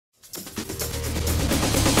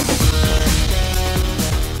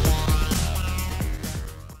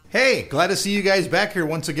Hey, glad to see you guys back here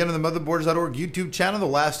once again on the Motherboards.org YouTube channel. The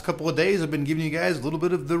last couple of days I've been giving you guys a little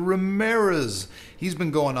bit of the Ramirez. He's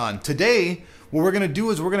been going on. Today, what we're going to do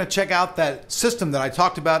is we're going to check out that system that I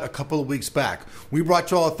talked about a couple of weeks back. We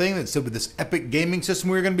brought you all a thing that said with this epic gaming system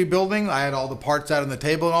we were going to be building, I had all the parts out on the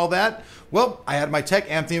table and all that. Well, I had my tech,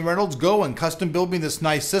 Anthony Reynolds, go and custom build me this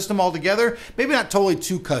nice system all together. Maybe not totally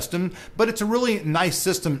too custom, but it's a really nice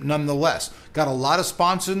system nonetheless. Got a lot of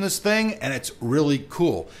sponsors in this thing, and it's really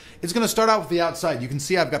cool. It's going to start out with the outside. You can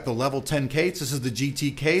see I've got the level 10 case. This is the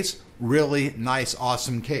GT case. Really nice,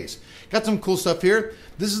 awesome case. Got some cool stuff here.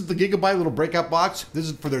 This is the Gigabyte little breakout box. This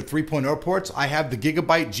is for their 3.0 ports. I have the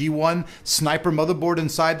Gigabyte G1 Sniper motherboard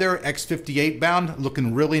inside there, X58 bound,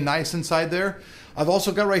 looking really nice inside there. I've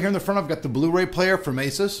also got right here in the front, I've got the Blu-Ray player from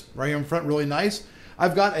ASUS, right here in front, really nice.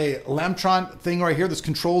 I've got a LAMPTRON thing right here that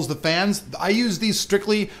controls the fans. I use these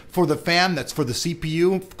strictly for the fan that's for the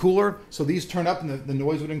CPU cooler. So these turn up and the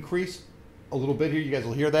noise would increase a little bit here. You guys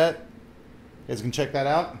will hear that. You guys can check that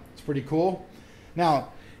out. It's pretty cool.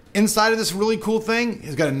 Now, inside of this really cool thing,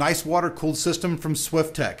 it's got a nice water-cooled system from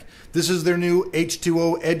Swiftech. This is their new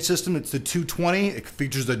H2O Edge system. It's the 220. It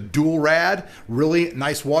features a dual rad, really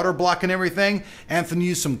nice water block and everything. Anthony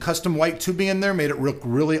used some custom white tubing in there, made it look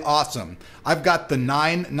really awesome. I've got the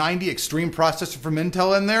 990 Extreme processor from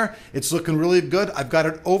Intel in there. It's looking really good. I've got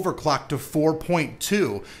it overclocked to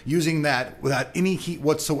 4.2, using that without any heat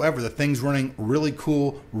whatsoever. The thing's running really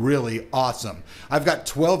cool, really awesome. I've got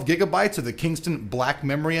 12 gigabytes of the Kingston black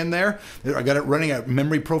memory in there. I got it running at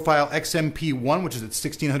memory profile XMP1, which is at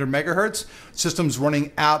 1600 megahertz. System's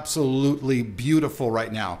running absolutely beautiful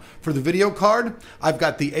right now. For the video card, I've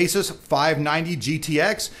got the ASUS 590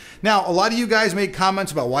 GTX. Now, a lot of you guys made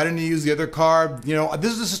comments about why didn't you use the other card. You know,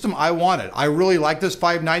 this is the system I wanted. I really like this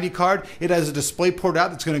 590 card. It has a display port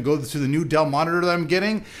out that's going to go to the new Dell monitor that I'm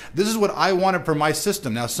getting. This is what I wanted for my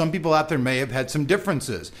system. Now, some people out there may have had some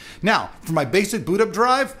differences. Now, for my basic boot up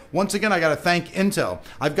drive, once again, I got to thank Intel.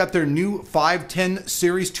 I've got their new 510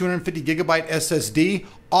 series 250 gigabyte SSD.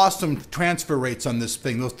 Awesome transfer rates on this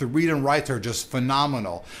thing. Those, the read and writes are just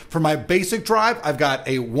phenomenal. For my basic drive, I've got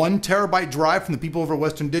a 1 terabyte drive from the people over at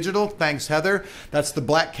Western Digital. Thanks, Heather. That's the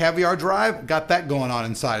Black Caviar drive. Got that going on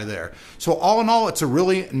inside of there. So all in all, it's a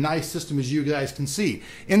really nice system, as you guys can see.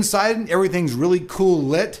 Inside, everything's really cool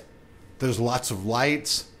lit. There's lots of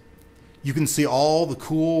lights. You can see all the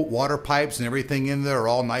cool water pipes and everything in there are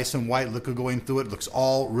all nice and white, liquid going through it. It looks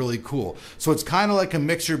all really cool. So it's kind of like a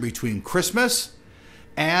mixture between Christmas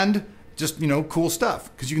and just, you know, cool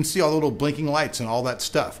stuff, because you can see all the little blinking lights and all that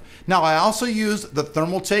stuff. Now, I also use the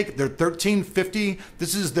Thermaltake, their 1350.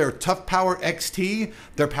 This is their TOUGHPOWER XT,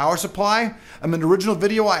 their power supply. In the original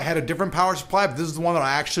video, I had a different power supply, but this is the one that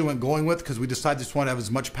I actually went going with because we decided just want to have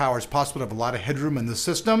as much power as possible to have a lot of headroom in the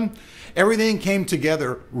system. Everything came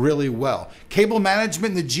together really well. Cable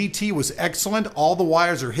management in the GT was excellent. All the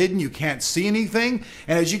wires are hidden. You can't see anything.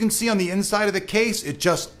 And as you can see on the inside of the case, it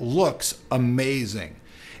just looks amazing.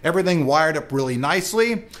 Everything wired up really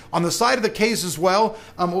nicely. On the side of the case as well,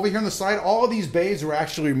 over here on the side, all of these bays are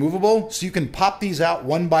actually removable, so you can pop these out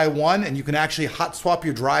one by one, and you can actually hot swap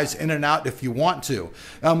your drives in and out if you want to.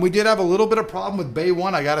 We did have a little bit of problem with bay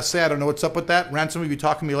 1. I gotta say, I don't know what's up with that. Ransom will be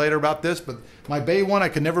talking to me later about this, but my bay 1, I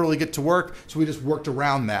could never really get to work, so we just worked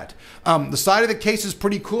around that. The side of the case is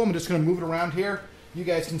pretty cool. I'm just gonna move it around here. You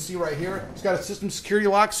guys can see right here, it's got a system security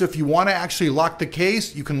lock, so if you want to actually lock the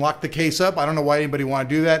case, you can lock the case up. I don't know why anybody want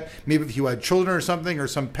to do that. Maybe if you had children or something, or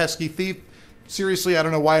some pesky thief. Seriously, I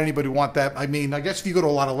don't know why anybody would want that. I mean, I guess if you go to a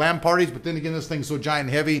lot of LAN parties, but then again, this thing's so giant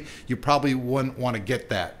and heavy, you probably wouldn't want to get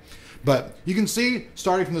that. But you can see,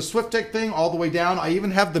 starting from the Swiftech thing all the way down, I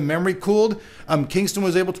even have the memory cooled. Kingston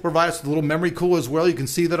was able to provide us with a little memory cool as well. You can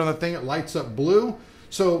see that on the thing, it lights up blue.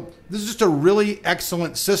 So this is just a really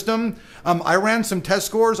excellent system. I ran some test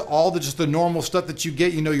scores, just the normal stuff that you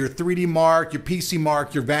get, you know, your 3D Mark, your PC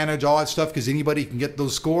Mark, your Vantage, all that stuff, because anybody can get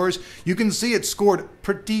those scores. You can see it scored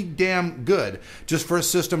pretty damn good just for a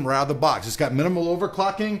system right out of the box. It's got minimal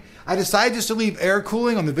overclocking. I decided just to leave air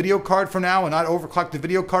cooling on the video card for now and not overclock the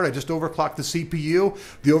video card. I just overclocked the CPU.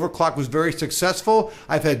 The overclock was very successful.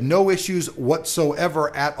 I've had no issues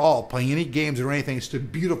whatsoever at all playing any games or anything. It's a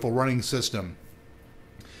beautiful running system.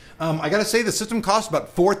 I gotta say, the system costs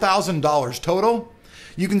about $4,000 total.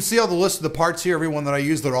 You can see all the list of the parts here, every one that I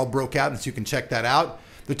use, they're all broke out, and so you can check that out.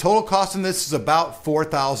 The total cost in this is about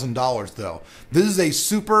 $4,000 though. This is a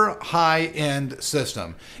super high-end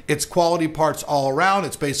system. It's quality parts all around.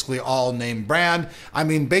 It's basically all name brand. I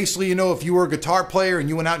mean, basically, you know, if you were a guitar player and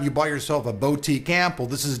you went out and you bought yourself a boutique amp, well,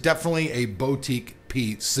 this is definitely a boutique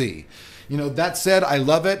PC. You know, that said, I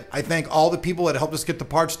love it. I thank all the people that helped us get the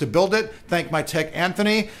parts to build it. Thank my tech,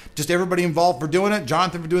 Anthony, just everybody involved for doing it,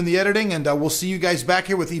 Jonathan for doing the editing, and we'll see you guys back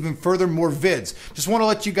here with even further more vids. Just want to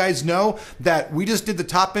let you guys know that we just did the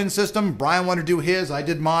top end system. Brian wanted to do his, I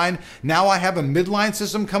did mine. Now I have a midline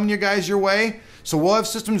system coming you guys your way. So we'll have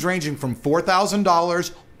systems ranging from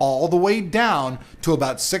 $4,000 all the way down to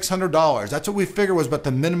about $600. That's what we figured was about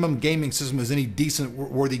the minimum gaming system as any decent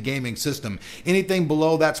worthy gaming system. Anything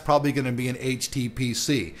below that's probably going to be an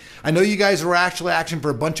HTPC. I know you guys are actually asking for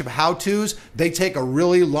a bunch of how-tos. They take a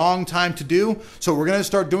really long time to do. So what we're going to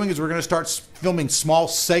start doing is we're going to start filming small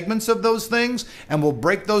segments of those things, and we'll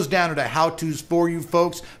break those down into how-tos for you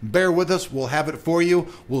folks. Bear with us. We'll have it for you.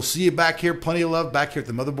 We'll see you back here. Plenty of love back here at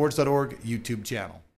the Motherboards.org YouTube channel.